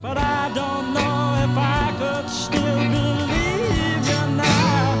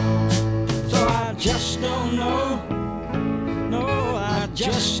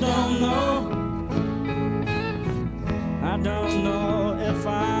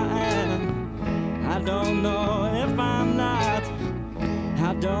I don't know if I'm not.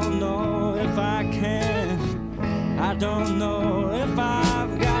 I don't know if I can. I don't know if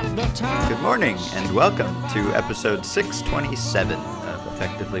I've got the time. Good morning and welcome to episode 627 of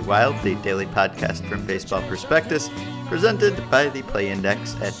Effectively Wild, the daily podcast from Baseball Prospectus, presented by the Play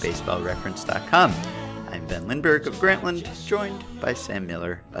Index at baseballreference.com. I'm Ben Lindbergh of Grantland, joined by Sam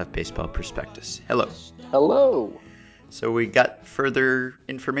Miller of Baseball Prospectus. Hello. Hello. So we got further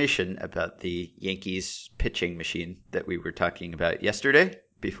information about the Yankees pitching machine that we were talking about yesterday.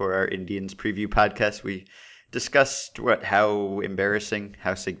 Before our Indians preview podcast, we discussed how embarrassing,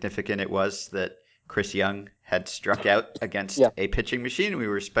 how significant it was that Chris Young had struck out against a pitching machine. We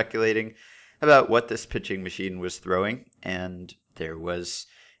were speculating about what this pitching machine was throwing, and there was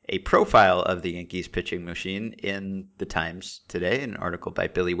a profile of the Yankees pitching machine in the Times today, an article by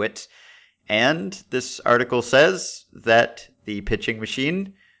Billy Witt. And this article says that the pitching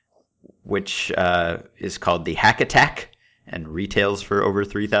machine, which is called the Hack Attack and retails for over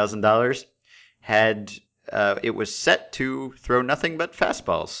 $3,000, it was set to throw nothing but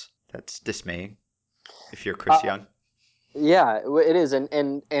fastballs. That's dismaying if you're Chris Young. Yeah, it is,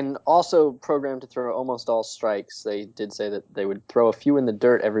 and also programmed to throw almost all strikes. They did say that they would throw a few in the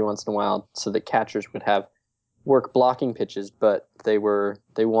dirt every once in a while so that catchers would have work blocking pitches, but they were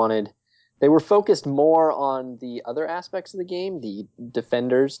focused more on the other aspects of the game, the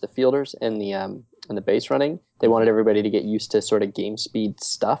defenders, the fielders, and the base running. They wanted everybody to get used to sort of game speed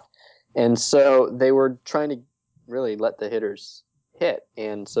stuff, and so they were trying to really let the hitters hit,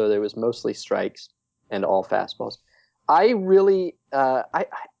 and so there was mostly strikes and all fastballs. I really, I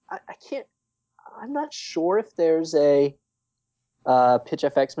can't. I'm not sure if there's a Pitch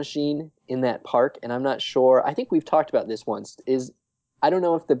FX machine in that park, and I'm not sure. I think we've talked about this once. I don't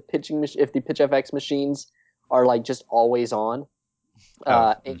know if the Pitch FX machines are like just always on,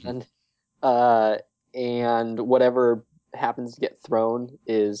 and whatever happens to get thrown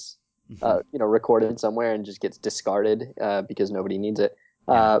is recorded somewhere and just gets discarded because nobody needs it.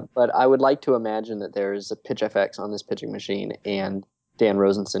 But I would like to imagine that there's a Pitch FX on this pitching machine, and Dan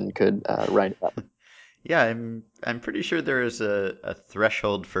Rosenson could write it up. Yeah, I'm pretty sure there is a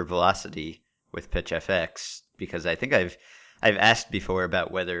threshold for velocity with Pitch FX, because I think I've asked before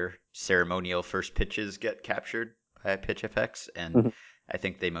about whether ceremonial first pitches get captured by Pitch FX, and I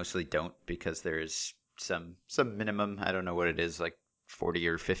think they mostly don't, because there is some minimum, I don't know what it is, like 40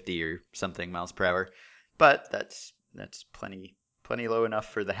 or 50 or something miles per hour, but that's plenty low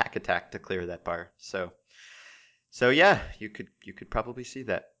enough for the Hack Attack to clear that bar. So yeah, you could probably see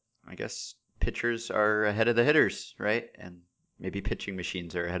that. I guess pitchers are ahead of the hitters, right? And maybe pitching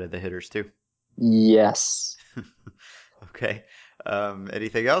machines are ahead of the hitters too. Yes. Okay.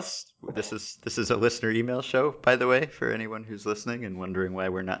 Anything else? This is a listener email show, by the way, for anyone who's listening and wondering why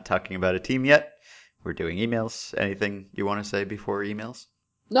we're not talking about a team yet. We're doing emails. Anything you want to say before emails?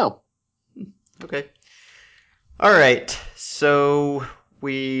 No. Okay. All right. So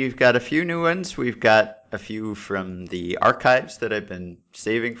we've got a few new ones. We've got a few from the archives that I've been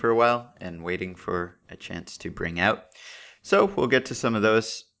saving for a while and waiting for a chance to bring out. So we'll get to some of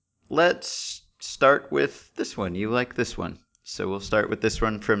those. Let's start with this one. You like this one. So we'll start with this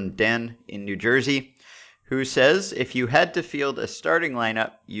one from Dan in New Jersey, who says, if you had to field a starting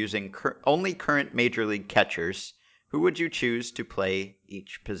lineup using only current Major League catchers, who would you choose to play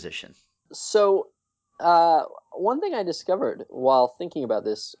each position? So, one thing I discovered while thinking about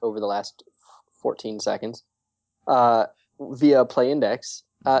this over the last 14 seconds, via Play Index.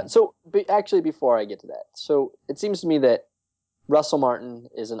 Actually, before I get to that, so it seems to me that Russell Martin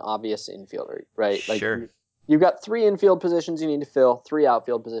is an obvious infielder, right? Sure. You've got 3 infield positions you need to fill, 3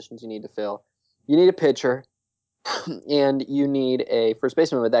 outfield positions you need to fill. You need a pitcher, and you need a first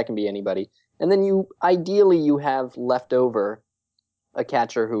baseman, but that can be anybody. And then ideally you have left over a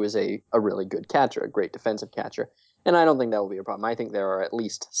catcher who is a really good catcher, a great defensive catcher. And I don't think that will be a problem. I think there are at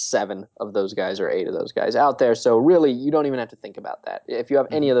least 7 of those guys or 8 of those guys out there. So really, you don't even have to think about that. If you have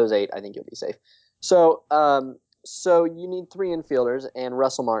any of those 8, I think you'll be safe. So you need 3 infielders, and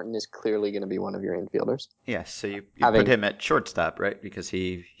Russell Martin is clearly going to be one of your infielders. Yeah, so you put him at shortstop, right? Because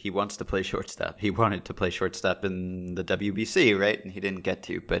he wants to play shortstop. He wanted to play shortstop in the WBC, right? And he didn't get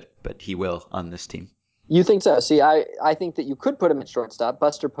to, but he will on this team. You think so? See, I think that you could put him at shortstop.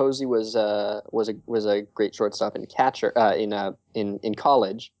 Buster Posey was a great shortstop in catcher in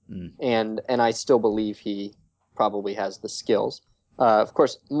college, and I still believe he probably has the skills. Of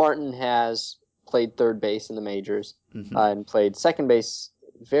course, Martin has played third base in the majors and played second base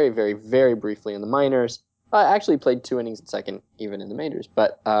very, very, very briefly in the minors. Actually played 2 innings at second even in the majors.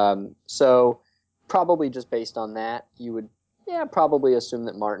 But so probably just based on that, you would probably assume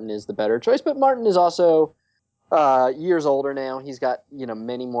that Martin is the better choice. But Martin is also years older now. He's got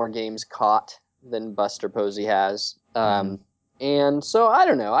many more games caught than Buster Posey has. And so I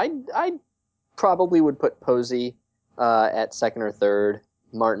don't know. I probably would put Posey at second or third.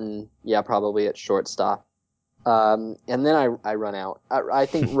 Martin, probably at shortstop. And then I run out. I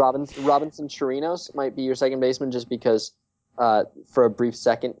think Robinson Chirinos might be your second baseman just because for a brief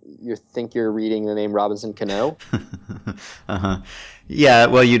second you think you're reading the name Robinson Cano. Yeah,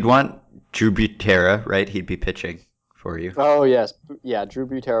 well, you'd want Drew Butera, right? He'd be pitching for you. Oh, yes. Yeah, Drew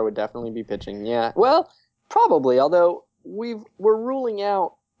Butera would definitely be pitching. Yeah. Well, probably, although we're ruling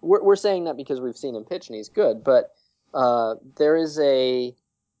out we're saying that because we've seen him pitch and he's good, but there is a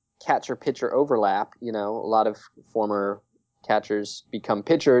catcher-pitcher overlap. A lot of former catchers become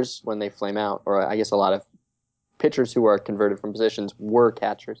pitchers when they flame out, or I guess a lot of pitchers who are converted from positions were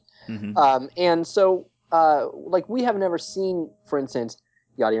catchers. And so, we have never seen, for instance,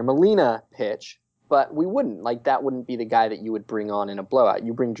 Yadier Molina pitch, but we wouldn't. That wouldn't be the guy that you would bring on in a blowout.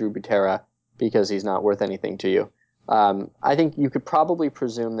 You bring Drew Butera because he's not worth anything to you. I think you could probably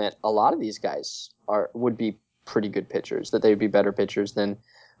presume that a lot of these guys would be pretty good pitchers, that they would be better pitchers than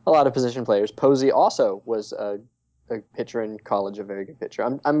a lot of position players. Posey also was a pitcher in college, a very good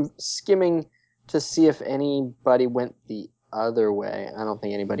pitcher. I'm skimming to see if anybody went the other way. I don't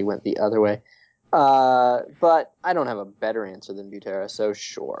think anybody went the other way. But I don't have a better answer than Butera, so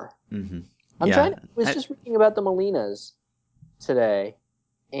sure. I was just reading about the Molinas today,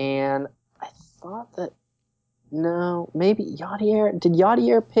 and I thought that maybe Yadier. Did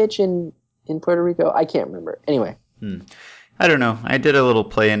Yadier pitch in Puerto Rico? I can't remember. Anyway. I don't know. I did a little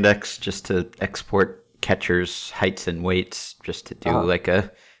play index just to export catchers' heights and weights, just to do like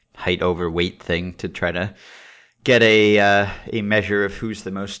a height over weight thing to try to get a measure of who's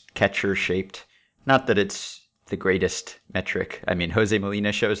the most catcher shaped. Not that it's the greatest metric. I mean, Jose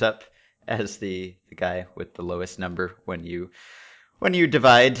Molina shows up as the guy with the lowest number when you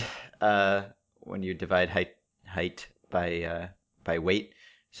divide height by weight.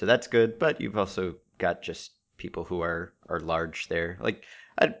 So that's good, but you've also got just people who are large there.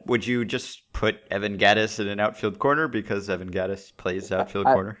 Would you just put Evan Gattis in an outfield corner because Evan Gattis plays outfield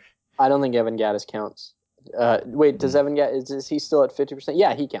corner? I don't think Evan Gattis counts. Wait, does Evan Gattis, is he still at 50%?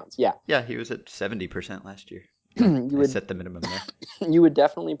 Yeah, he counts. Yeah. Yeah, he was at 70% last year. I set the minimum there. You would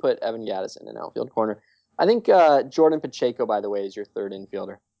definitely put Evan Gattis in an outfield corner. I think Jordan Pacheco, by the way, is your third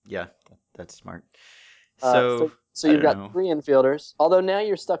infielder. Yeah, that's smart. So you've got three infielders. Although now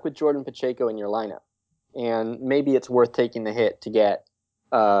you're stuck with Jordan Pacheco in your lineup, and maybe it's worth taking the hit to get,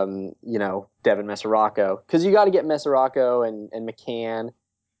 Devin Mesoraco, because you got to get Mesoraco and McCann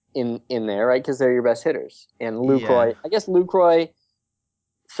in there, right? Because they're your best hitters, and Lucroy. I guess Lucroy.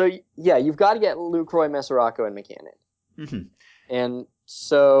 So yeah, you've got to get Lucroy, Mesoraco, and McCann in, and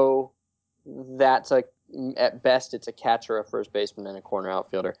so that's at best, it's a catcher, a first baseman, and a corner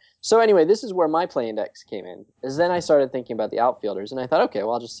outfielder. So anyway, this is where my play index came in. Is then I started thinking about the outfielders, and I thought, okay,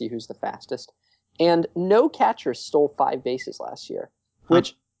 well, I'll just see who's the fastest. And no catcher stole 5 bases last year,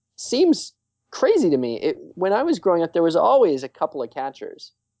 which seems crazy to me. When I was growing up, there was always a couple of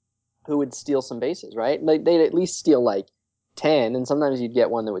catchers who would steal some bases, right? They'd at least steal 10, and sometimes you'd get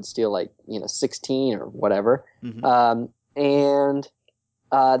one that would steal 16 or whatever. And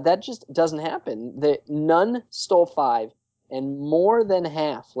that just doesn't happen. None stole 5, and more than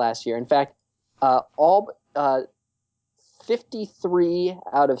half last year. In fact, 53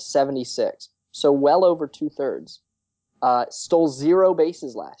 out of 76, so well over 2/3, stole 0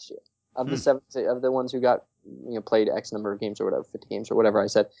 bases last year of the ones who got played X number of games or whatever, 50 games or whatever I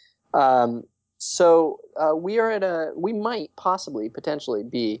said. So we might possibly potentially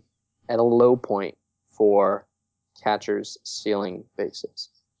be at a low point for catchers stealing bases.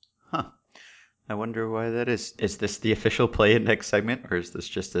 I wonder why that is. Is this the official play index segment, or is this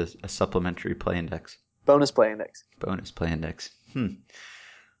just a supplementary play index? Bonus play index. Bonus play index.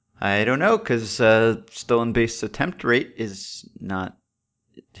 I don't know, because stolen base attempt rate is not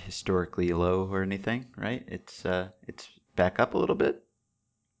historically low or anything, right? It's back up a little bit.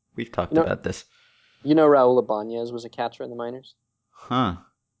 We've talked about this. Raul Ibanez was a catcher in the minors.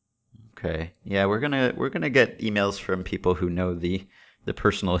 Okay. Yeah, we're gonna get emails from people who know the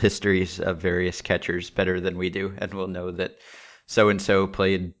personal histories of various catchers better than we do, and we'll know that so and so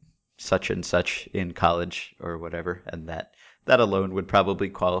played such and such in college or whatever, and that alone would probably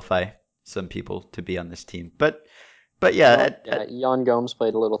qualify some people to be on this team. But yeah, Yan Gomes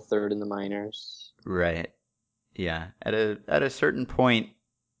played a little third in the minors. Right. Yeah. At a certain point,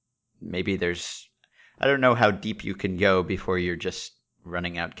 maybe I don't know how deep you can go before you're just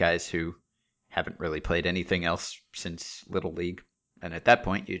running out guys who haven't really played anything else since Little League. And at that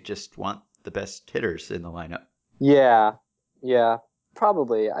point, you just want the best hitters in the lineup. Yeah,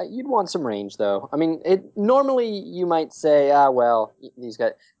 probably. You'd want some range, though. I mean, normally you might say, well, these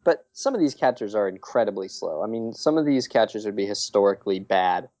guys, but some of these catchers are incredibly slow. I mean, some of these catchers would be historically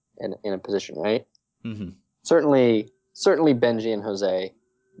bad in a position, right? Mm-hmm. Certainly, Benji and Jose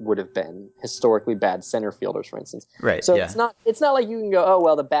would have been historically bad center fielders, for instance. Right. So yeah. it's not like you can go, oh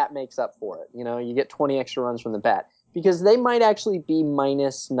well, the bat makes up for it. You get 20 extra runs from the bat, because they might actually be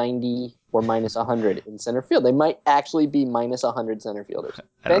minus 90 or minus 100 in center field. They might actually be minus 100 center fielders.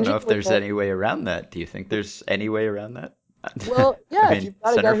 I don't know if there's any way around that. Do you think there's any way around that? Well, yeah. I mean,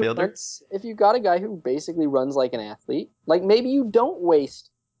 if you've got a guy who basically runs like an athlete, like maybe you don't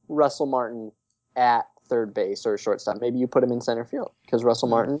waste Russell Martin at third base or shortstop. Maybe you put him in center field, because Russell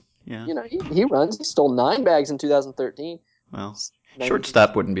Martin, he runs. He stole 9 bags in 2013. Well,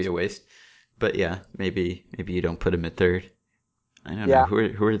 shortstop wouldn't be a waste, but yeah, maybe you don't put him at third. I don't know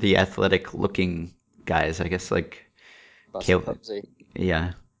who are the athletic looking guys. I guess like Caleb.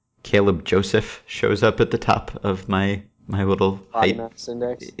 Yeah, Caleb Joseph shows up at the top of my little body mass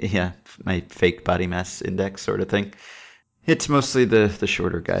index. Yeah, my fake body mass index sort of thing. It's mostly the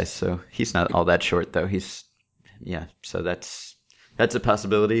shorter guys, so he's not all that short though. So that's a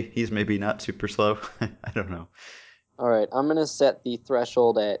possibility. He's maybe not super slow. I don't know. All right, I'm going to set the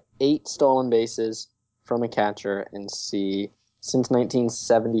threshold at 8 stolen bases from a catcher and see, since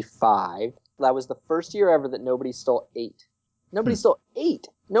 1975, that was the first year ever that nobody stole 8. Nobody stole 8.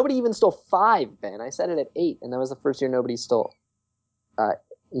 Nobody even stole 5, Ben. I set it at 8, and that was the first year nobody stole 8.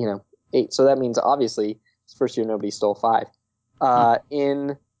 So that means obviously it's the first year nobody stole 5.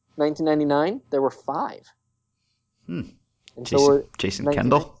 In 1999, there were 5. And Jason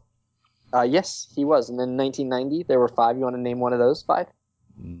Kendall? Yes, he was. And then 1990, there were 5. You want to name one of those 5?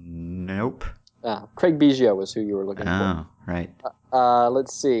 Nope. Craig Biggio was who you were looking for. Oh, right.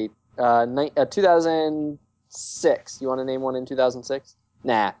 Let's see. 2006. You want to name one in 2006?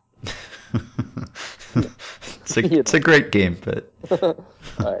 Nah. It's a great game, but... All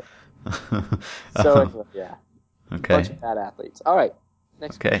right. So, anyway, yeah. Okay. Bunch of bad athletes. All right.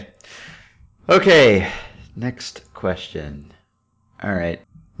 Next question. Okay. Next question. All right.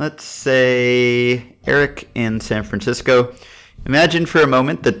 Let's say Eric in San Francisco. Imagine for a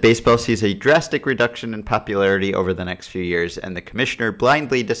moment that baseball sees a drastic reduction in popularity over the next few years, and the commissioner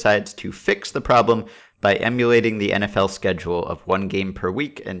blindly decides to fix the problem by emulating the NFL schedule of 1 game per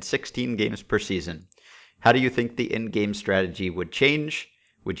week and 16 games per season. How do you think the in-game strategy would change?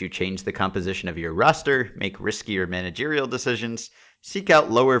 Would you change the composition of your roster, make riskier managerial decisions, seek out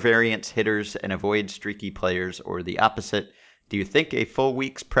lower variance hitters, and avoid streaky players, or the opposite? Do you think a full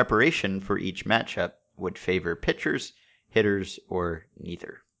week's preparation for each matchup would favor pitchers, hitters, or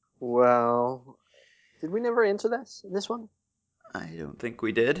neither? Well, did we never answer this one? I don't think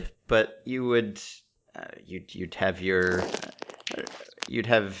we did, but you would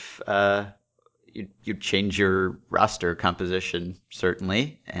you'd change your roster composition,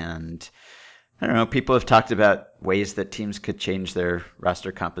 certainly. And I don't know, people have talked about ways that teams could change their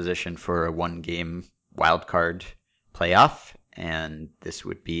roster composition for a 1-game wildcard playoff, and this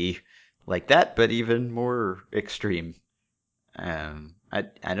would be like that, but even more extreme. I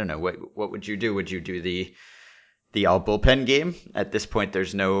don't know, what would you do? Would you do the all bullpen game? At this point,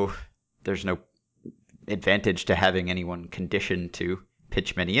 there's no advantage to having anyone conditioned to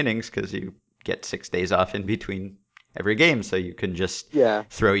pitch many innings, because you get 6 days off in between every game, so you can just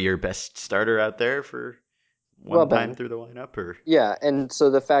throw your best starter out there for one time through the lineup. Or and so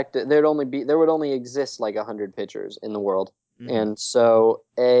the fact that there would only exist like 100 pitchers in the world, and so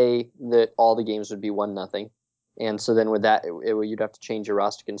that all the games would be 1-0, and so then with that you'd have to change your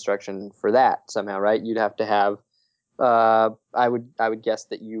roster construction for that somehow, right? You'd have to have I would guess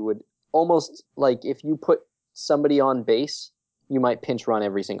that you would almost, like, if you put somebody on base, you might pinch run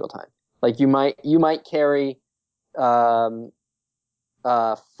every single time. Like you might carry 4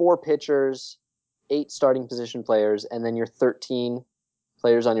 pitchers, 8 starting position players, and then your 13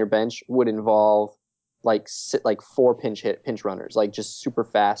 players on your bench would involve like 4 pinch runners, like just super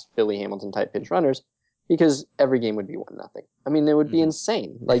fast Billy Hamilton type pinch runners, because every game would be 1-0. I mean, it would be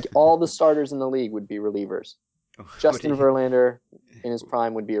insane. Like all the starters in the league would be relievers. Justin Verlander in his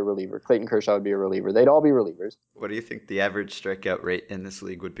prime would be a reliever. Clayton Kershaw would be a reliever. They'd all be relievers. What do you think the average strikeout rate in this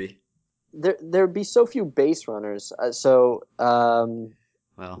league would be? There'd be so few base runners. Well,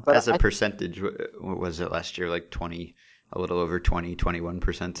 as a percentage, what was it last year? Like 20, a little over 20,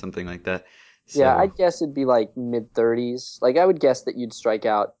 21%, something like that. So, yeah, I'd guess it'd be like mid-30s. Like I would guess that you'd strike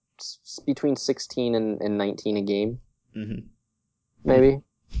out between 16 and 19 a game. Mm-hmm. Maybe.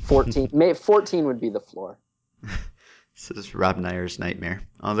 14 would be the floor. This is Rob Neyer's nightmare.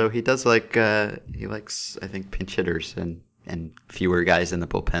 Although he does he likes, I think, pinch hitters and fewer guys in the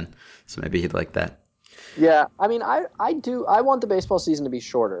bullpen. So maybe he'd like that. Yeah, I mean, I want the baseball season to be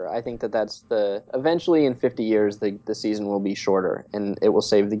shorter. I think that's eventually in 50 years, the season will be shorter and it will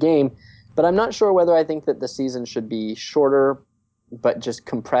save the game. But I'm not sure whether I think that the season should be shorter, but just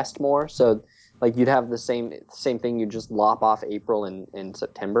compressed more. So like you'd have the same thing, you just lop off April and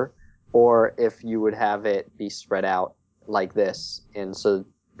September, or if you would have it be spread out like this. And so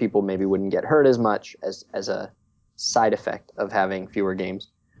people maybe wouldn't get hurt as much as a side effect of having fewer games.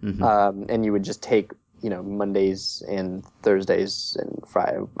 Mm-hmm. And you would just take, Mondays and Thursdays and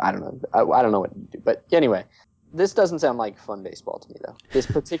Friday. I don't know. I don't know what to do. But anyway, this doesn't sound like fun baseball to me, though. This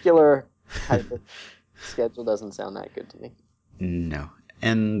particular type of schedule doesn't sound that good to me. No.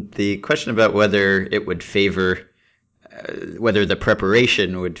 And the question about whether it would favor, whether the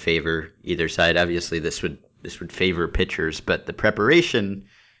preparation would favor either side. Obviously, this would favor pitchers, but the preparation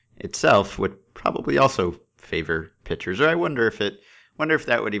itself would probably also favor pitchers. Or I wonder if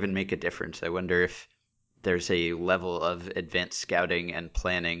that would even make a difference. I wonder if there's a level of advanced scouting and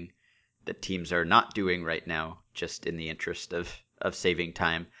planning that teams are not doing right now, just in the interest of saving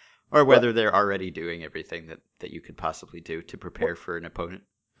time, or whether they're already doing everything that you could possibly do to prepare for an opponent.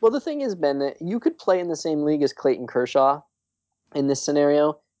 Well, the thing is, Ben, that you could play in the same league as Clayton Kershaw in this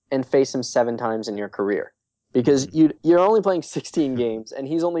scenario and face him 7 times in your career, because you're only playing 16 games and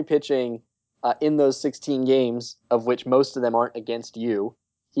he's only pitching in those 16 games, of which most of them aren't against you.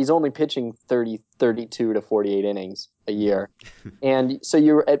 He's only pitching 32 to 48 innings a year. And so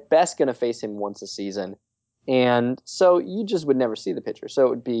you're at best going to face him once a season. And so you just would never see the pitcher. So it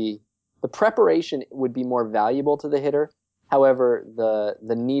would be, the preparation would be more valuable to the hitter. However,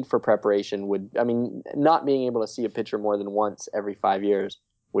 the need for preparation not being able to see a pitcher more than once every 5 years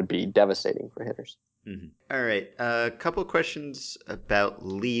would be devastating for hitters. Mm-hmm. All right. A couple questions about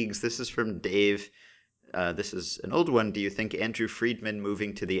leagues. This is from Dave. This is an old one. Do you think Andrew Friedman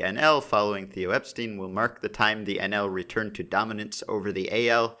moving to the NL following Theo Epstein will mark the time the NL returned to dominance over the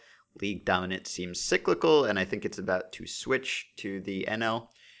AL? League dominance seems cyclical, and I think it's about to switch to the NL.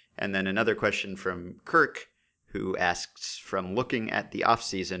 And then another question from Kirk, who asks, from looking at the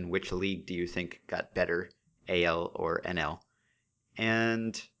offseason, which league do you think got better, AL or NL?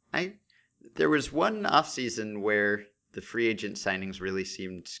 And there was one offseason where the free agent signings really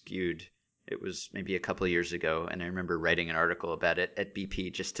seemed skewed. It was maybe a couple of years ago, and I remember writing an article about it at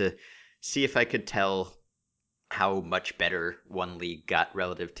BP just to see if I could tell how much better one league got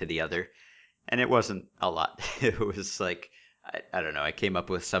relative to the other. And it wasn't a lot. It was like, I don't know, I came up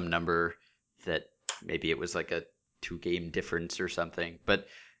with some number that maybe it was like a 2-game difference or something. But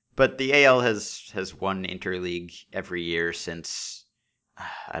the AL has won interleague every year since,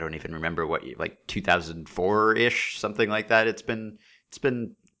 I don't even remember what year, like 2004-ish, something like that. It's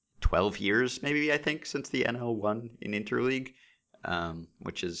been 12 years, maybe, I think, since the NL won in interleague,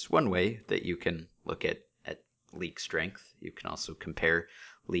 which is one way that you can look at league strength. You can also compare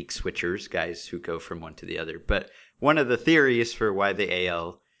league switchers, guys who go from one to the other. But one of the theories for why the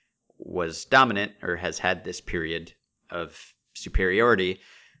AL was dominant, or has had this period of superiority,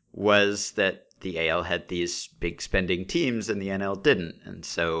 was that the AL had these big spending teams and the NL didn't. And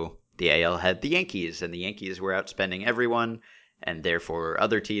so the AL had the Yankees, and the Yankees were outspending everyone, and therefore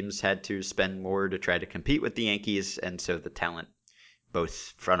other teams had to spend more to try to compete with the Yankees. And so the talent,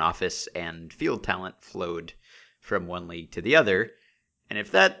 both front office and field talent, flowed from one league to the other. And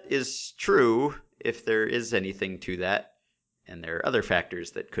if that is true, if there is anything to that, and there are other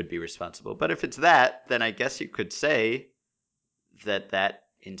factors that could be responsible, but if it's that, then I guess you could say that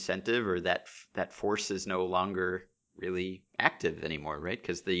incentive, or that force, is no longer really active anymore, right?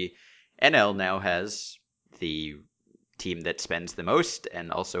 Because the NL now has the team that spends the most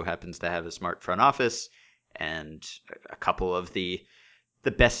and also happens to have a smart front office, and a couple of the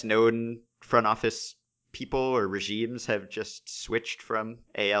best known front office people or regimes have just switched from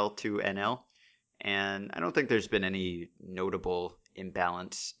AL to NL. And I don't think there's been any notable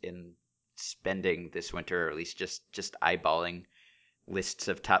imbalance in spending this winter, or at least just eyeballing lists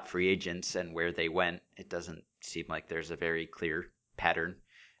of top free agents and where they went. It doesn't seem like there's a very clear pattern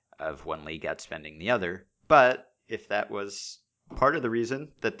of one league outspending the other. But if that was part of the reason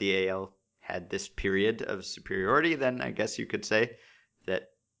that the AL had this period of superiority, then I guess you could say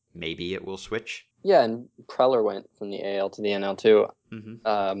that maybe it will switch. Yeah, and Preller went from the AL to the NL too.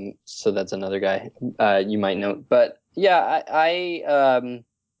 Mm-hmm. So that's another guy you might note. But yeah,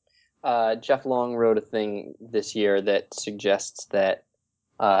 Jeff Long wrote a thing this year that suggests that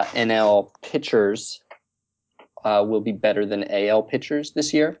NL pitchers will be better than AL pitchers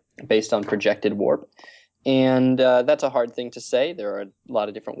this year based on projected WARP. And that's a hard thing to say. There are a lot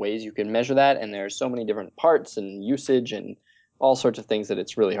of different ways you can measure that, and there are so many different parts and usage and all sorts of things that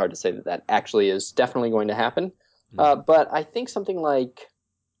it's really hard to say that that actually is definitely going to happen. But I think something like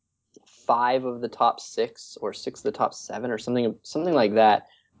 5 of the top 6 or 6 of the top 7 or something like that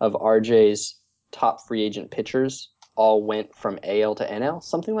of RJ's top free agent pitchers all went from AL to NL,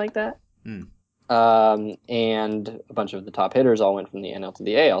 something like that. And a bunch of the top hitters all went from the NL to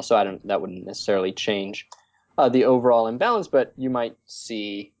the AL. So that wouldn't necessarily change the overall imbalance, but you might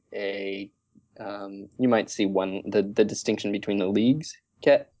see the distinction between the leagues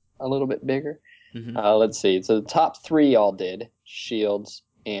get a little bit bigger. Let's see. So the top 3 all did. Shields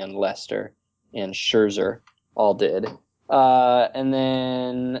and Lester and Scherzer all did. And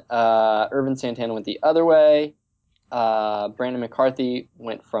then Irvin Santana went the other way. Brandon McCarthy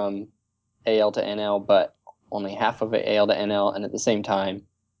went from AL to NL, but only half of it AL to NL. And at the same time,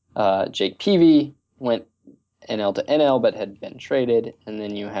 Jake Peavy went NL to NL, but had been traded. And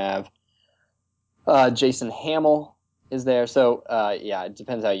then you have Jason Hamill is there. So, it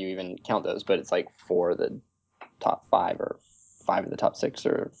depends how you even count those, but it's like 4 of the top 5 or 5 of the top 6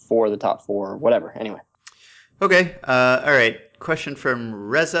 or 4 of the top 4 or whatever. Anyway. Okay. All right. Question from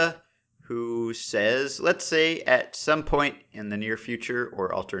Reza, who says, let's say at some point in the near future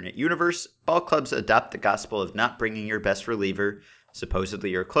or alternate universe, ball clubs adopt the gospel of not bringing your best reliever,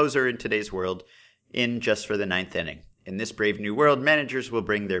 supposedly your closer in today's world, in just for the 9th inning. In this brave new world, managers will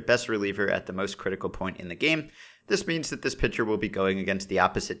bring their best reliever at the most critical point in the game. This means that this pitcher will be going against the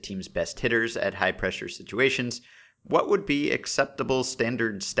opposite team's best hitters at high-pressure situations. What would be acceptable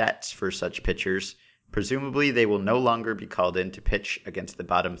standard stats for such pitchers? Presumably, they will no longer be called in to pitch against the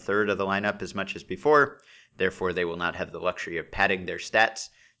bottom third of the lineup as much as before. Therefore, they will not have the luxury of padding their stats.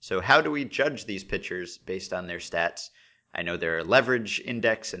 So how do we judge these pitchers based on their stats? I know there are leverage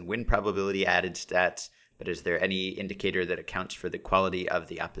index and win probability added stats, but is there any indicator that accounts for the quality of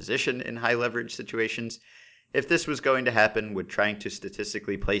the opposition in high leverage situations? If this was going to happen, would trying to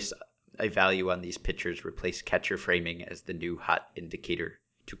statistically place a value on these pitchers replace catcher framing as the new hot indicator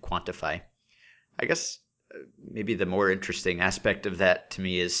to quantify? I guess maybe the more interesting aspect of that to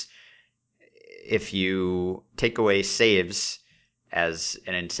me is if you take away saves as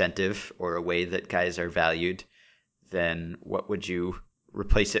an incentive or a way that guys are valued, then what would you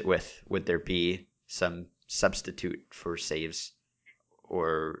replace it with? Would there be some substitute for saves?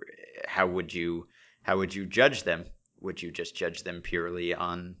 Or how would you judge them? Would you just judge them purely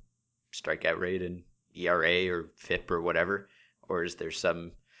on strikeout rate and ERA or FIP or whatever? Or is there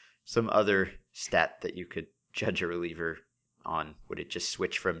some other stat that you could judge a reliever on? Would it just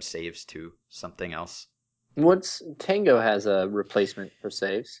switch from saves to something else? Tango has a replacement for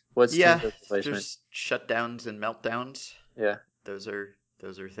saves. What's Tango's replacement? There's shutdowns and meltdowns. Yeah, those are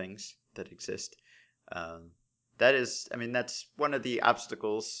things that exist. That's one of the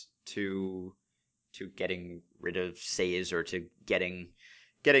obstacles to getting rid of saves or to getting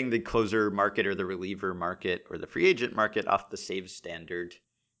the closer market or the reliever market or the free agent market off the save standard,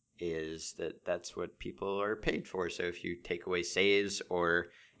 is that's what people are paid for. So if you take away saves, or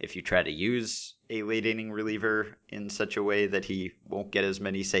if you try to use a late inning reliever in such a way that he won't get as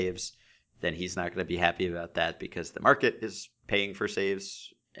many saves, then he's not going to be happy about that because the market is paying for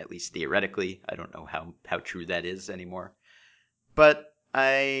saves, at least theoretically. I don't know how true that is anymore. But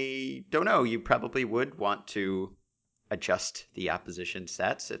I don't know. You probably would want to adjust the opposition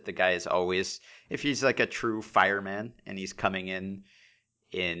stats if the guy is if he's like a true fireman and he's coming in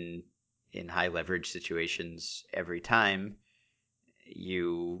high leverage situations every time,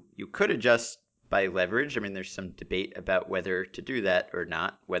 you could adjust by leverage. I mean, there's some debate about whether to do that or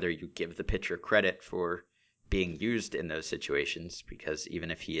not, whether you give the pitcher credit for being used in those situations, because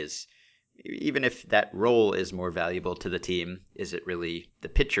even if that role is more valuable to the team, is it really the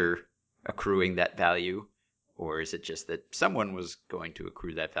pitcher accruing that value, or is it just that someone was going to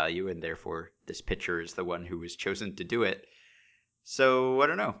accrue that value and therefore this pitcher is the one who was chosen to do it? So I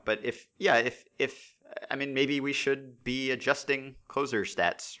don't know, but maybe we should be adjusting closer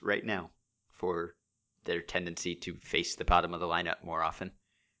stats right now for their tendency to face the bottom of the lineup more often.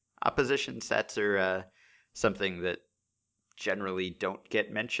 Opposition stats are something that generally don't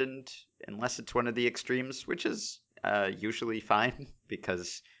get mentioned unless it's one of the extremes, which is usually fine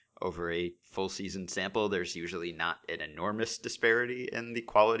because over a full season sample, there's usually not an enormous disparity in the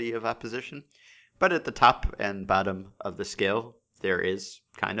quality of opposition. But at the top and bottom of the scale, there is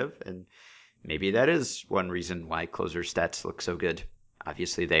kind of, and maybe that is one reason why closer stats look so good.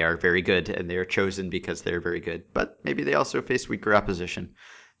 Obviously, they are very good, and they are chosen because they're very good, but maybe they also face weaker opposition.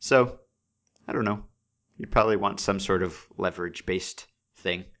 So, I don't know. You probably want some sort of leverage-based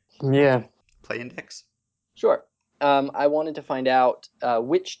thing. Yeah. Play index? Sure. I wanted to find out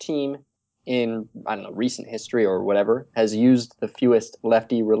which team in, I don't know, recent history or whatever has used the fewest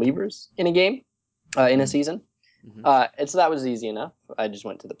lefty relievers in a game, in a season. Mhm. And so that was easy enough. I just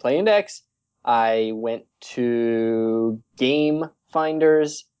went to the play index. I went to game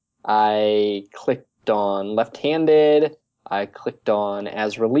finders. I clicked on left-handed. I clicked on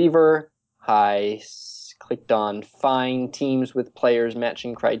as reliever. Clicked on find teams with players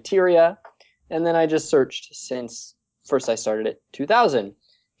matching criteria. And then I just searched since first I started at 2000.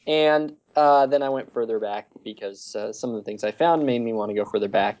 And then I went further back because some of the things I found made me want to go further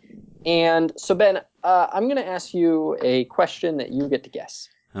back. And so, Ben, I'm going to ask you a question that you get to guess.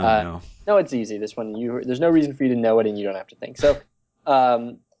 Oh, no. No, it's easy. This one, there's no reason for you to know it, and you don't have to think. So,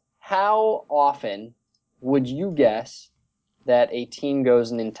 how often would you guess that a team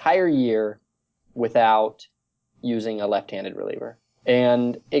goes an entire year without using a left-handed reliever?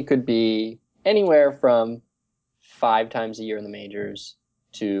 And it could be anywhere from 5 times a year in the majors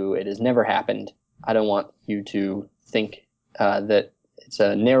to it has never happened. I don't want you to think that it's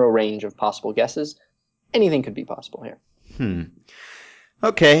a narrow range of possible guesses. Anything could be possible here.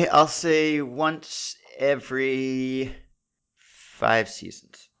 Okay, I'll say once every 5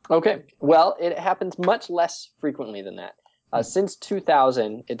 seasons. Okay, well, it happens much less frequently than that. Since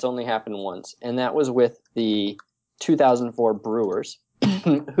 2000, it's only happened once, and that was with the 2004 Brewers,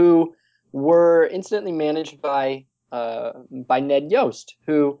 who were incidentally managed by Ned Yost,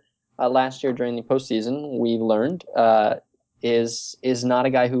 who last year during the postseason we learned is not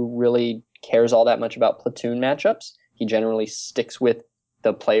a guy who really cares all that much about platoon matchups. He generally sticks with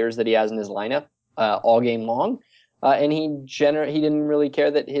the players that he has in his lineup all game long. And he didn't really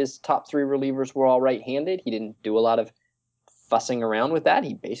care that his top 3 relievers were all right-handed. He didn't do a lot of fussing around with that.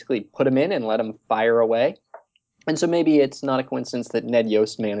 He basically put them in and let them fire away. And so maybe it's not a coincidence that Ned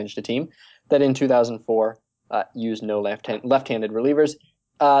Yost managed a team that in 2004 used no left-handed relievers.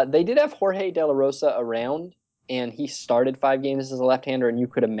 They did have Jorge De La Rosa around, and he started 5 games as a left-hander, and you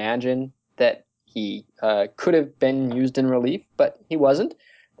could imagine that he could have been used in relief, but he wasn't.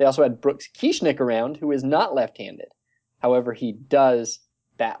 They also had Brooks Kieschnick around, who is not left-handed. However, he does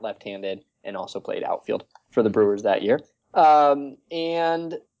bat left-handed and also played outfield for the Brewers that year.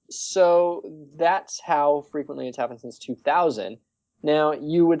 And so that's how frequently it's happened since 2000. Now,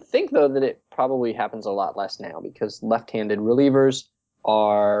 you would think, though, that it probably happens a lot less now because left-handed relievers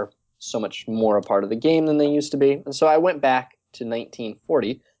are so much more a part of the game than they used to be. And so I went back to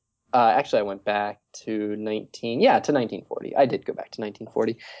 1940. Actually, I went back to 1940. I did go back to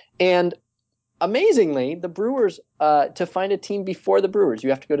 1940. And amazingly, the Brewers, to find a team before the Brewers, you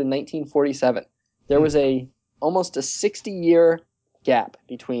have to go to 1947. There was almost a 60-year gap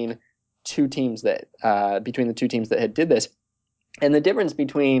between the two teams that had did this. And the difference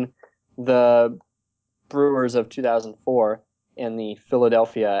between the Brewers of 2004 and the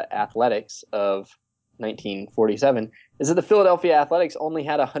Philadelphia Athletics of 1947 is that the Philadelphia Athletics only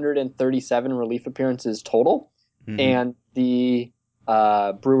had 137 relief appearances total, and the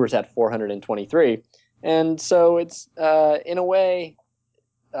Brewers had 423. And so it's, in a way,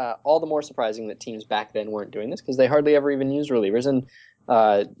 all the more surprising that teams back then weren't doing this because they hardly ever even used relievers. And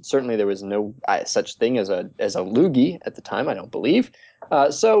certainly there was no such thing as a loogie at the time, I don't believe.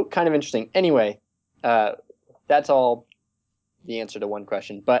 So kind of interesting. Anyway, that's all the answer to one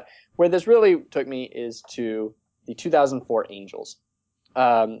question. But where this really took me is to the 2004 Angels.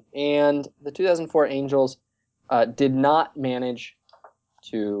 And the 2004 Angels did not manage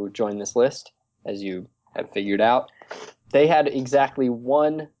to join this list, as you have figured out. They had exactly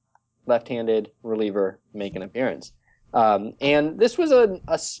one left-handed reliever make an appearance. And this was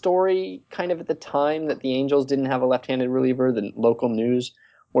a story kind of at the time that the Angels didn't have a left-handed reliever. The local news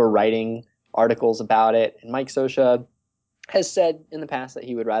were writing articles about it. And Mike Scioscia has said in the past that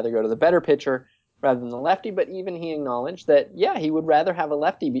he would rather go to the better pitcher rather than the lefty, but even he acknowledged that, yeah, he would rather have a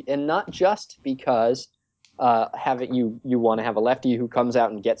lefty, and not just because you want to have a lefty who comes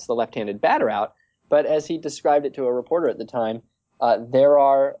out and gets the left-handed batter out, but as he described it to a reporter at the time, there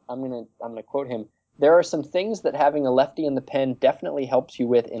are, I'm gonna quote him, there are some things that having a lefty in the pen definitely helps you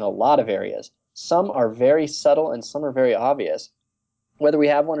with in a lot of areas. Some are very subtle and some are very obvious. Whether we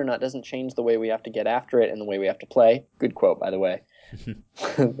have one or not doesn't change the way we have to get after it and the way we have to play. Good quote, by the way.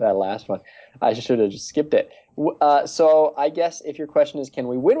 That last one. I should have just skipped it. So I guess if your question is, can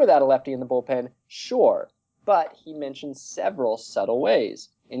we win without a lefty in the bullpen? Sure. But he mentioned several subtle ways,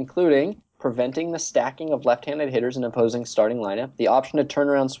 including preventing the stacking of left-handed hitters in opposing starting lineup, the option to turn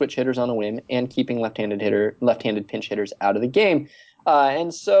around switch hitters on a whim, and keeping left-handed pinch hitters out of the game.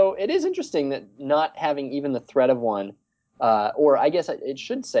 And so it is interesting that not having even the threat of one, or I guess it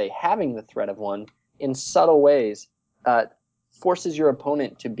should say having the threat of one in subtle ways, forces your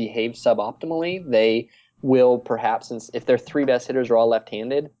opponent to behave suboptimally. They will perhaps, if their three best hitters are all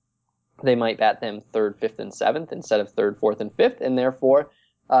left-handed, they might bat them third, fifth, and seventh instead of third, fourth, and fifth, and therefore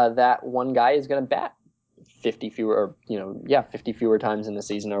that one guy is going to bat 50 fewer, or 50 fewer times in the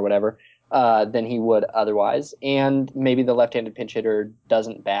season or whatever than he would otherwise. And maybe the left-handed pinch hitter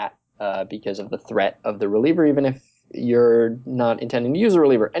doesn't bat because of the threat of the reliever, even if you're not intending to use a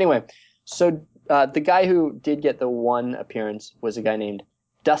reliever. Anyway, so the guy who did get the one appearance was a guy named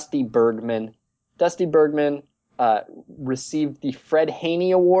Dusty Bergman. Dusty Bergman received the Fred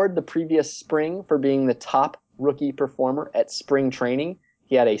Haney Award the previous spring for being the top rookie performer at spring training.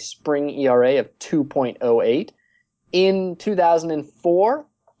 He had a spring ERA of 2.08. In 2004,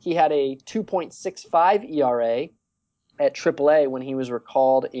 he had a 2.65 ERA at AAA when he was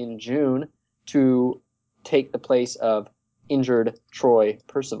recalled in June to take the place of injured Troy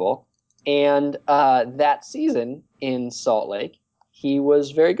Percival. And that season in Salt Lake, he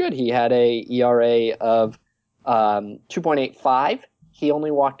was very good. He had a ERA of 2.85. He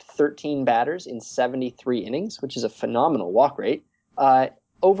only walked 13 batters in 73 innings, which is a phenomenal walk rate.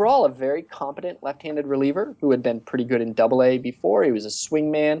 Overall, a very competent left-handed reliever who had been pretty good in Double-A before. He was a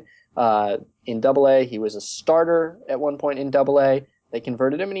swingman in Double-A. He was a starter at one point in Double-A. They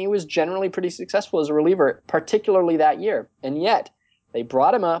converted him, and he was generally pretty successful as a reliever, particularly that year. And yet, they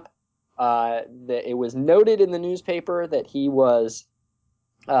brought him up. It was noted in the newspaper that he was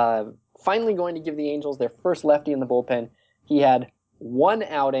finally going to give the Angels their first lefty in the bullpen. He had one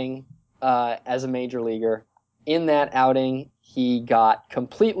outing as a major leaguer. In that outing, he got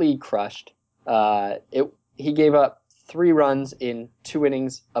completely crushed. He gave up 3 runs in 2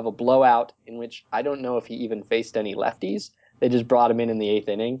 innings of a blowout in which I don't know if he even faced any lefties. They just brought him in the 8th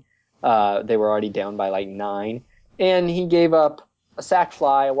inning. They were already down by like 9. And he gave up a sac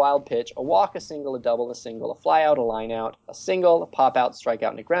fly, a wild pitch, a walk, a single, a double, a single, a fly out, a line out, a single, a pop out,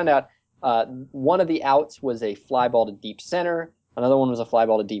 strikeout, and a ground out. One of the outs was a fly ball to deep center. Another one was a fly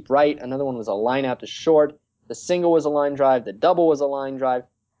ball to deep right. Another one was a line out to short. The single was a line drive. The double was a line drive.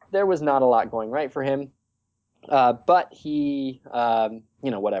 There was not a lot going right for him. But he,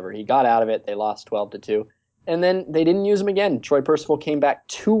 whatever. He got out of it. They lost 12-2. And then they didn't use him again. Troy Percival came back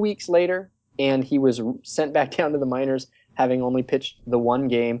 2 weeks later, and he was sent back down to the minors, having only pitched the 1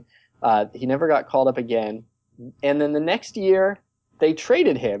 game. He never got called up again. And then the next year, they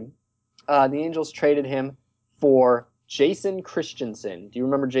traded him. The Angels traded him for Jason Christensen. Do you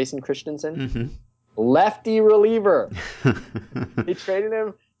remember Jason Christensen? Mm-hmm. Lefty reliever. They traded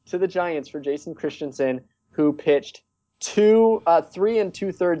him to the Giants for Jason Christensen, who pitched 3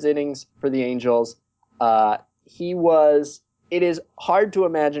 2/3 innings for the Angels. It is hard to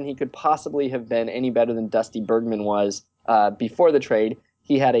imagine he could possibly have been any better than Dusty Bergman was before the trade.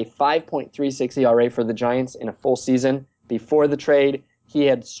 He had a 5.36 ERA for the Giants in a full season. Before the trade, he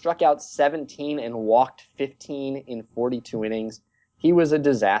had struck out 17 and walked 15 in 42 innings. He was a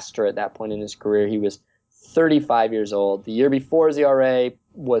disaster at that point in his career. He was 35 years old. The year before, his ERA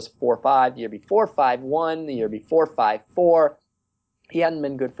was 4.5. The year before, 5.1. The year before, 5.4. He hadn't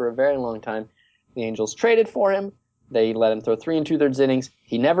been good for a very long time. The Angels traded for him. They let him throw 3 2/3 innings.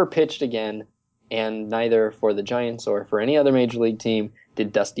 He never pitched again, and neither for the Giants or for any other major league team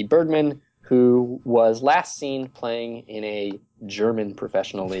did Dusty Bergman, who was last seen playing in a German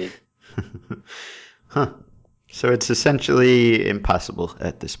professional league. Huh. So it's essentially impossible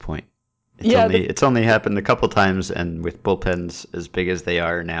at this point. It's only happened a couple times, and with bullpens as big as they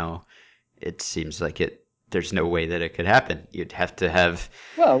are now, it seems like there's no way that it could happen. You'd have to have.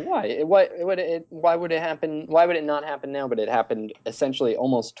 Well, why? Why would it happen? Why would it not happen now? But it happened essentially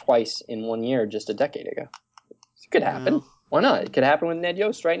almost twice in 1 year, just a decade ago. It could happen. Well, Why not? It could happen with Ned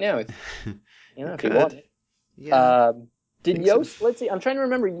Yost right now if he wanted. Yeah. Did Yost? So. Let's see. I'm trying to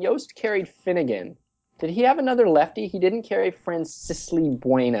remember. Yost carried Finnegan. Did he have another lefty? He didn't carry Francisli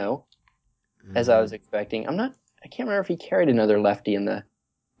Bueno, as I was expecting. I can't remember if he carried another lefty in the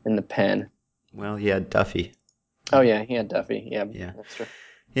pen. Well, he had Duffy. Oh yeah, he had Duffy. Yeah. That's true.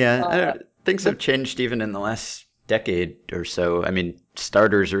 Yeah, things have changed even in the last decade or so. I mean,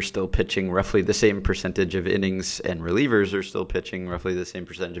 starters are still pitching roughly the same percentage of innings, and relievers are still pitching roughly the same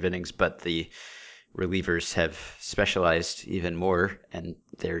percentage of innings, but the relievers have specialized even more, and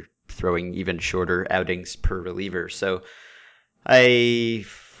they're throwing even shorter outings per reliever. So I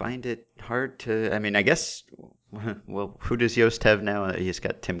find it hard to. I mean, I guess. Well, who does Yost have now? He's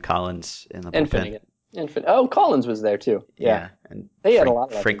got Tim Collins in the bullpen. Oh, Collins was there too. Yeah, and they had a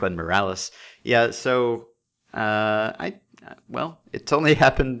lot of Franklin Morales. Yeah, so I Well, it's only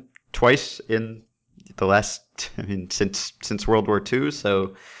happened twice in the last, since World War II, so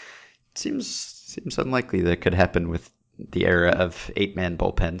it seems unlikely that it could happen with the era of 8-man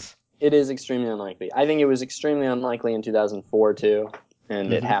bullpens. It is extremely unlikely. I think it was extremely unlikely in 2004 too,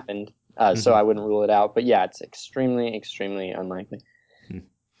 and it happened. So I wouldn't rule it out. But yeah, it's extremely, extremely unlikely.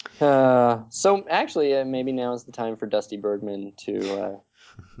 So actually, maybe now is the time for Dusty Bergman to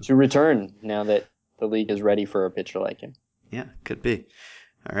return. Now that the league is ready for a pitcher like him. Yeah, could be.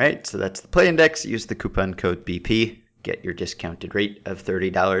 All right, so that's the Play Index. Use the coupon code BP. Get your discounted rate of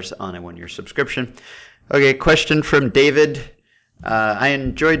 $30 on a one-year subscription. Okay, question from David. I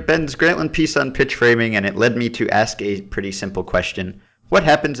enjoyed Ben's Grantland piece on pitch framing, and it led me to ask a pretty simple question. What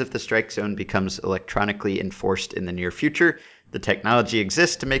happens if the strike zone becomes electronically enforced in the near future? The technology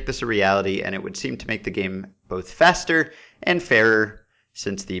exists to make this a reality, and it would seem to make the game both faster and fairer,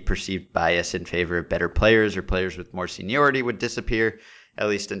 since the perceived bias in favor of better players or players with more seniority would disappear, at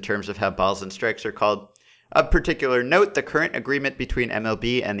least in terms of how balls and strikes are called. Of particular note, the current agreement between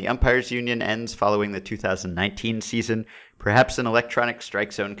MLB and the Umpires Union ends following the 2019 season. Perhaps an electronic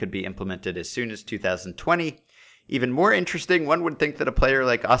strike zone could be implemented as soon as 2020. Even more interesting, one would think that a player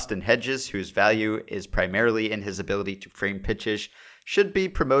like Austin Hedges, whose value is primarily in his ability to frame pitches, should be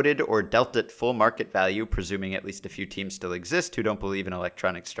promoted or dealt at full market value, presuming at least a few teams still exist who don't believe an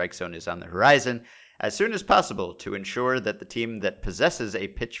electronic strike zone is on the horizon, as soon as possible to ensure that the team that possesses a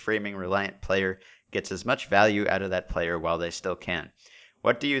pitch framing reliant player gets as much value out of that player while they still can.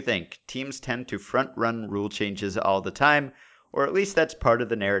 What do you think? Teams tend to front-run rule changes all the time, or at least that's part of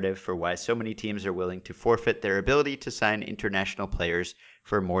the narrative for why so many teams are willing to forfeit their ability to sign international players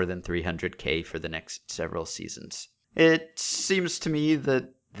for more than $300K for the next several seasons. It seems to me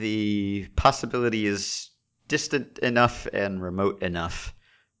that the possibility is distant enough and remote enough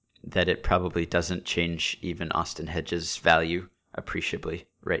that it probably doesn't change even Austin Hedges' value appreciably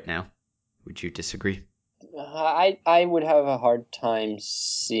right now. Would you disagree? I would have a hard time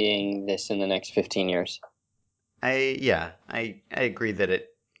seeing this in the next 15 years. I agree that it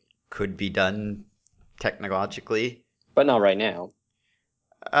could be done technologically. But not right now.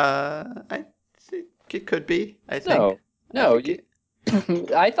 I think it could be. I think. No. I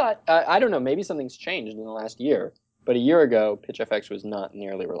think I thought, I don't know, maybe something's changed in the last year. But a year ago, PitchFX was not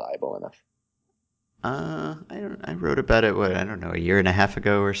nearly reliable enough. I wrote about it. What, I don't know, a year and a half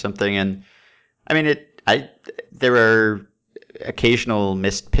ago or something. And I mean, there are occasional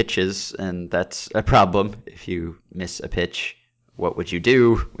missed pitches, and that's a problem. If you miss a pitch, what would you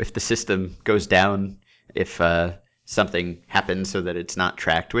do if the system goes down? If something happens so that it's not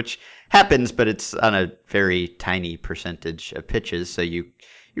tracked, which happens, but it's on a very tiny percentage of pitches. So you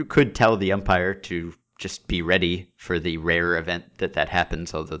could tell the umpire to just be ready for the rare event that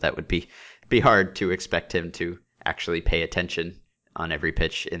happens, although that would be hard to expect him to actually pay attention on every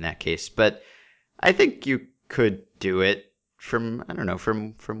pitch in that case. But I think you could do it from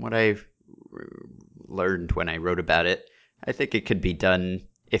what I've learned when I wrote about it. I think it could be done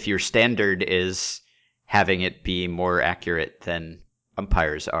if your standard is having it be more accurate than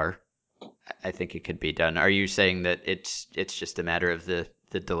umpires are. I think it could be done. Are you saying that it's just a matter of the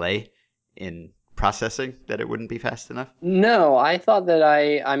delay in processing, that it wouldn't be fast enough? No, I thought that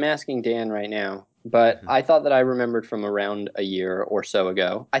I'm asking Dan right now, but I thought that I remembered from around a year or so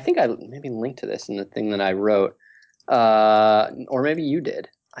ago. I think I maybe linked to this in the thing that I wrote, or maybe you did.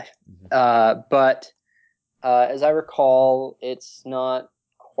 But as I recall, it's not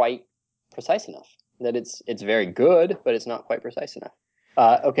quite precise enough. That it's very good, but it's not quite precise enough.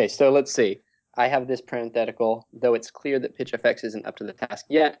 Okay, so let's see. I have this parenthetical, though it's clear that PitchFX isn't up to the task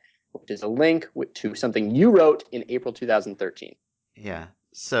yet, which is a link to something you wrote in April 2013. Yeah.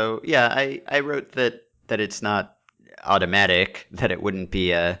 So yeah, I wrote that it's not automatic, that it wouldn't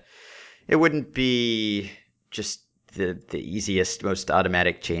be just the easiest, most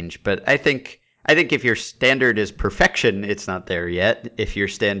automatic change. But I think if your standard is perfection, it's not there yet. If your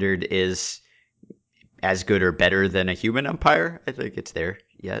standard is as good or better than a human umpire, I think it's there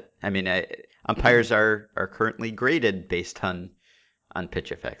yet. I mean, umpires are currently graded based on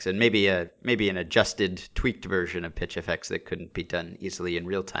PitchFX, and maybe an adjusted, tweaked version of PitchFX that couldn't be done easily in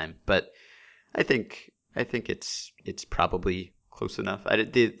real time. But I think it's probably close enough.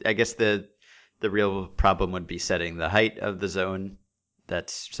 I guess the real problem would be setting the height of the zone.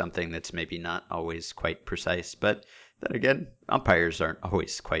 That's something that's maybe not always quite precise. But then again, umpires aren't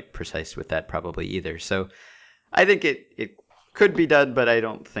always quite precise with that probably either. So I think it could be done, but I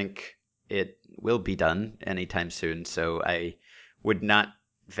don't think it will be done anytime soon. So I would not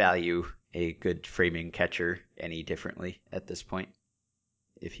value a good framing catcher any differently at this point.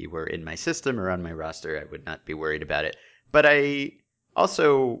 If he were in my system or on my roster, I would not be worried about it. But I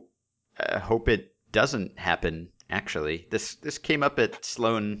also hope it doesn't happen. Actually, this came up at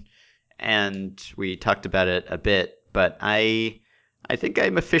Sloan, and we talked about it a bit. But I think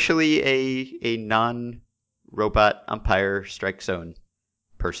I'm officially a non-robot umpire strike zone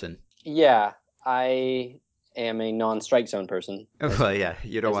person. Yeah, I am a non-strike zone person. Oh, well, yeah,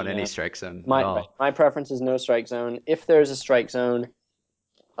 you don't As want you any know, strike zone at my all. my preference is no strike zone. If there's a strike zone,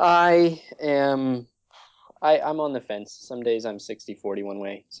 I am I'm on the fence. Some days I'm 60-40 one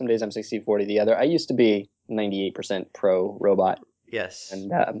way. Some days I'm 60-40 the other. I used to be 98% pro robot, Yes.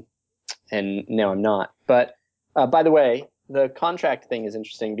 and now I'm not. But by the way, the contract thing is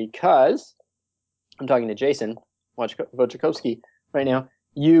interesting because I'm talking to Jason Wojciechowski right now.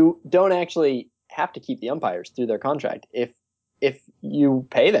 You don't actually have to keep the umpires through their contract. If you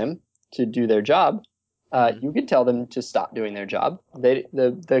pay them to do their job, you can tell them to stop doing their job.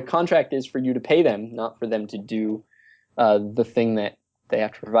 The contract is for you to pay them, not for them to do the thing that they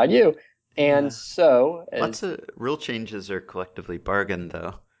have to provide you. And Yeah. so, Lots as of rule changes are collectively bargained,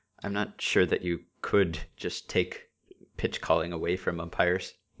 though. I'm not sure that you could just take pitch calling away from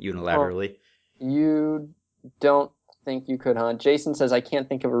umpires oh, unilaterally. you don't think you could, huh? Jason says, I can't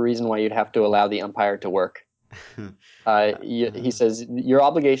think of a reason why you'd have to allow the umpire to work. He says, your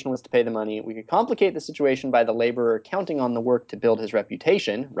obligation was to pay the money. We could complicate the situation by the laborer counting on the work to build his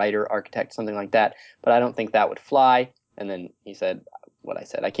reputation, writer, architect, something like that, but I don't think that would fly. And then he said, what I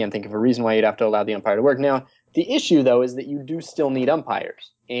said, I can't think of a reason why you'd have to allow the umpire to work. Now, the issue, though, is that you do still need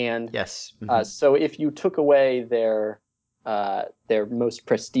umpires. And Yes. so if you took away their most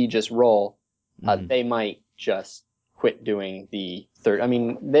prestigious role, they might just quit doing the third. I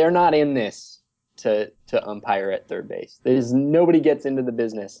mean, they're not in this to umpire at third base. There's nobody gets into the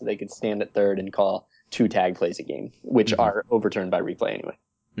business so they could stand at third and call two tag plays a game, which are overturned by replay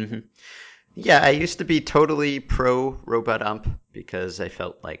anyway. Yeah, I used to be totally pro robot ump because I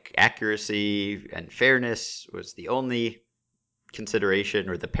felt like accuracy and fairness was the only consideration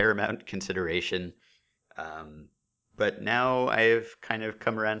or the paramount consideration. Um, but now I've kind of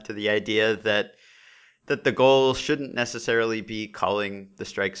come around to the idea that the goal shouldn't necessarily be calling the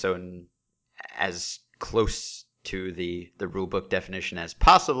strike zone as close to the rule book definition as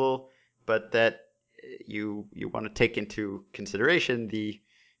possible, but that you want to take into consideration the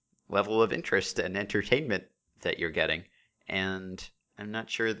level of interest and entertainment that you're getting. And I'm not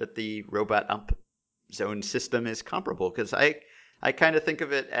sure that the robot ump zone system is comparable because I kind of think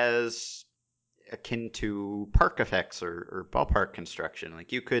of it as akin to park effects or ballpark construction.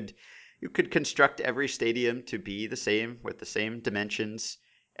 Like you could construct every stadium to be the same with the same dimensions,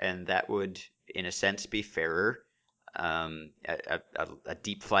 and that would, in a sense, be fairer. A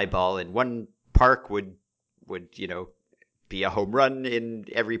deep fly ball in one park would be a home run in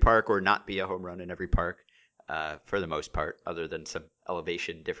every park or not be a home run in every park, for the most part, other than some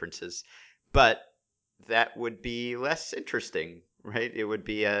elevation differences. But that would be less interesting, right? It would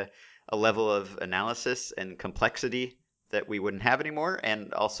be a level of analysis and complexity that we wouldn't have anymore.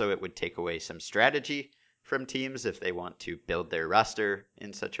 And also, it would take away some strategy from teams if they want to build their roster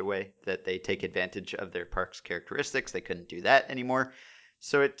in such a way that they take advantage of their park's characteristics. They couldn't do that anymore.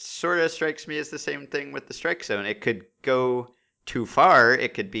 So it sort of strikes me as the same thing with the strike zone. It could go too far.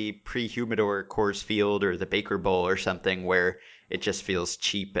 It could be pre-Humidor, Coors Field, or the Baker Bowl or something where it just feels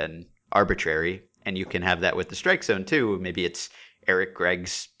cheap and arbitrary. And you can have that with the strike zone too. Maybe it's Eric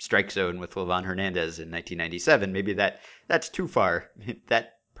Gregg's strike zone with Livan Hernandez in 1997. Maybe that's too far.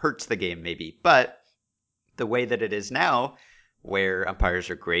 That hurts the game maybe. But the way that it is now, where umpires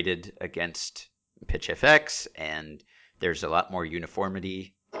are graded against pitch FX and there's a lot more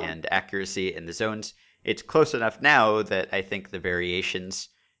uniformity and accuracy in the zones, it's close enough now that I think the variations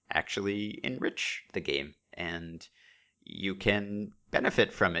actually enrich the game and you can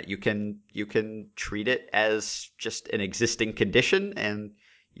benefit from it. You can treat it as just an existing condition and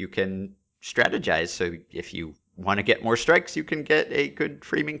you can strategize. So if you want to get more strikes, you can get a good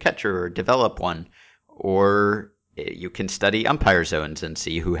framing catcher or develop one. Or you can study umpire zones and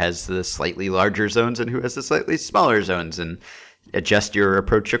see who has the slightly larger zones and who has the slightly smaller zones and adjust your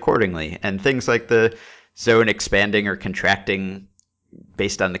approach accordingly. And things like the zone expanding or contracting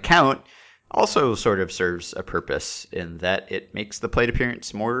based on the count also sort of serves a purpose in that it makes the plate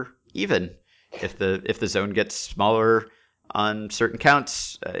appearance more even. If the zone gets smaller on certain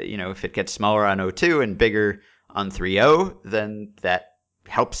counts, if it gets smaller on 0-2 and bigger on 3-0, then that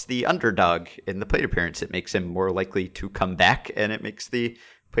helps the underdog in the plate appearance. It makes him more likely to come back, and it makes the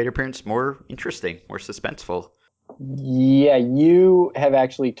plate appearance more interesting, more suspenseful. Yeah, you have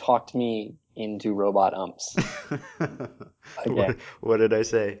actually talked me into robot umps again. what did I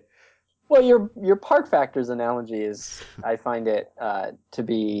say? Well, your park factors analogy is, I find it to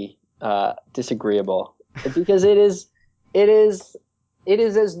be disagreeable, because it is it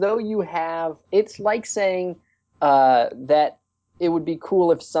is as though you have. It's like saying that it would be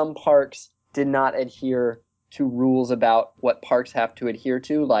cool if some parks did not adhere to rules about what parks have to adhere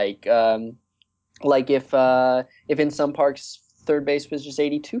to, like if in some parks third base was just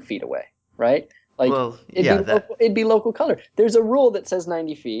 82 feet away, right? Like Well, yeah, it'd be local color. There's a rule that says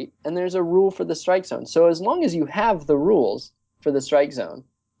 90 feet, and there's a rule for the strike zone. So as long as you have the rules for the strike zone,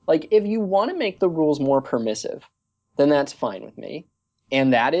 like if you want to make the rules more permissive, then that's fine with me,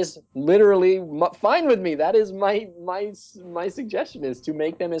 and that is literally fine with me. That is my suggestion, is to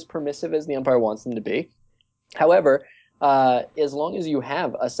make them as permissive as the umpire wants them to be. However, as long as you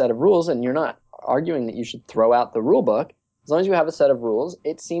have a set of rules, and you're not arguing that you should throw out the rule book, as long as you have a set of rules,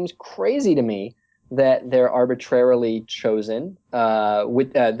 it seems crazy to me that they're arbitrarily chosen,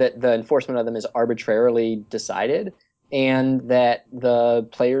 that the enforcement of them is arbitrarily decided, and that the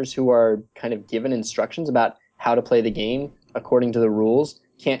players who are kind of given instructions about how to play the game according to the rules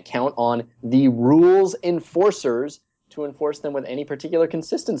can't count on the rules enforcers to enforce them with any particular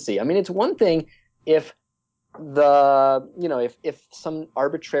consistency. I mean, it's one thing if if some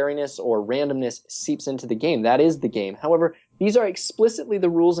arbitrariness or randomness seeps into the game. That is the game. However, these are explicitly the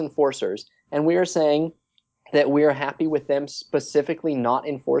rules enforcers, and we are saying that we are happy with them specifically not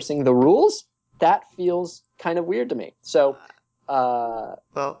enforcing the rules. That feels kind of weird to me. So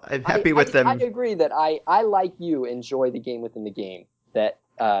well, I'm happy with them. I agree that I like you enjoy the game within the game that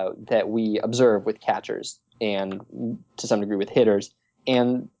we observe with catchers and to some degree with hitters.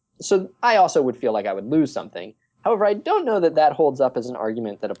 And so I also would feel like I would lose something. However, I don't know that that holds up as an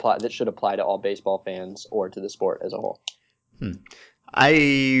argument that should apply to all baseball fans or to the sport as a whole.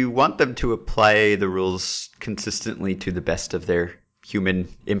 I want them to apply the rules consistently to the best of their human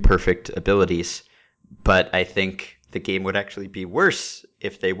imperfect abilities, but I think the game would actually be worse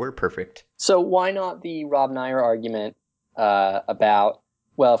if they were perfect. So why not the Rob Nair argument about,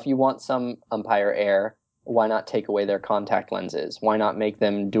 well, if you want some umpire error, why not take away their contact lenses? Why not make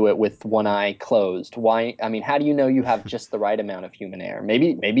them do it with one eye closed? Why? I mean, how do you know you have just the right amount of human error?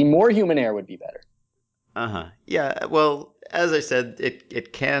 Maybe more human error would be better. Yeah, well, as I said,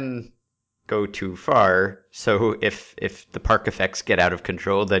 it can go too far. So if the park effects get out of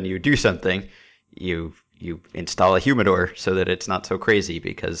control, then you do something. You install a humidor so that it's not so crazy,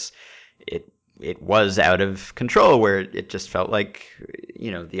 because it was out of control, where it just felt like,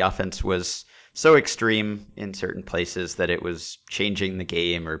 the offense was so extreme in certain places that it was changing the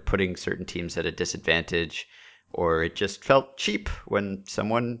game or putting certain teams at a disadvantage, or it just felt cheap when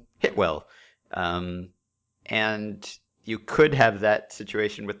someone hit well. And you could have that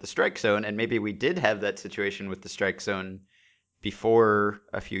situation with the strike zone, and maybe we did have that situation with the strike zone before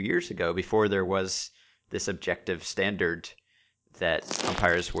a few years ago, before there was this objective standard that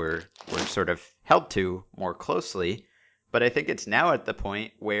umpires were sort of held to more closely. But I think it's now at the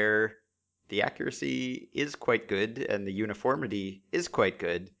point where the accuracy is quite good and the uniformity is quite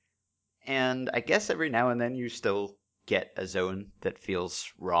good. And I guess every now and then you still get a zone that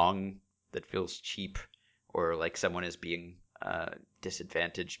feels wrong, that feels cheap, or like someone is being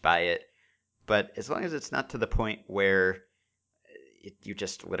disadvantaged by it. But as long as it's not to the point where you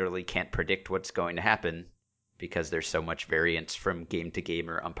just literally can't predict what's going to happen because there's so much variance from game to game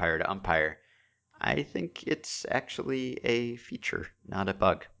or umpire to umpire, I think it's actually a feature, not a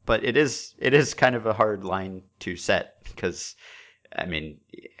bug. But it is kind of a hard line to set, because, I mean,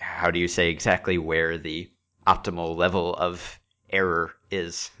 how do you say exactly where the optimal level of error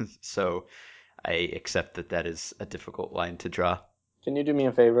is? So I accept that is a difficult line to draw. Can you do me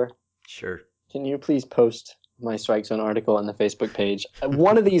a favor? Sure. Can you please post my Strike Zone article on the Facebook page?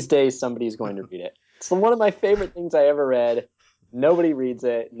 One of these days, somebody's going to read it. It's one of my favorite things I ever read. Nobody reads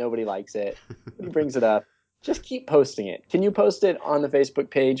it. Nobody likes it. Nobody brings it up. Just keep posting it. Can you post it on the Facebook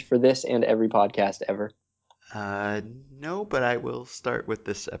page for this and every podcast ever? No, but I will start with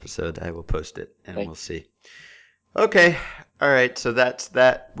this episode. I will post it, and Okay. We'll see. Okay. All right. So that's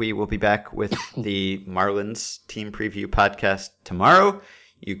that. We will be back with the Marlins team preview podcast tomorrow.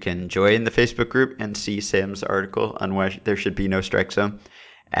 You can join the Facebook group and see Sam's article on why there should be no strike zone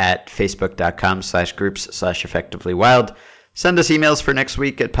at facebook.com/groups/effectivelywild. Send us emails for next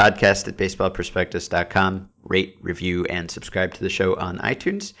week at podcast@baseballprospectus.com. Rate, review, and subscribe to the show on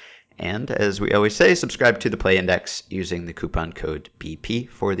iTunes. And as we always say, subscribe to the Play Index using the coupon code BP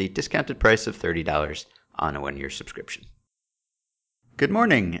for the discounted price of $30 on a 1-year subscription. Good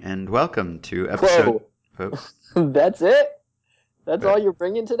morning and welcome to episode... Whoa. Oh. That's it? That's all you're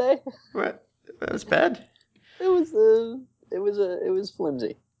bringing today? What? That was bad? It was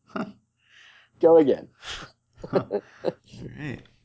flimsy. Huh. Go again. All right.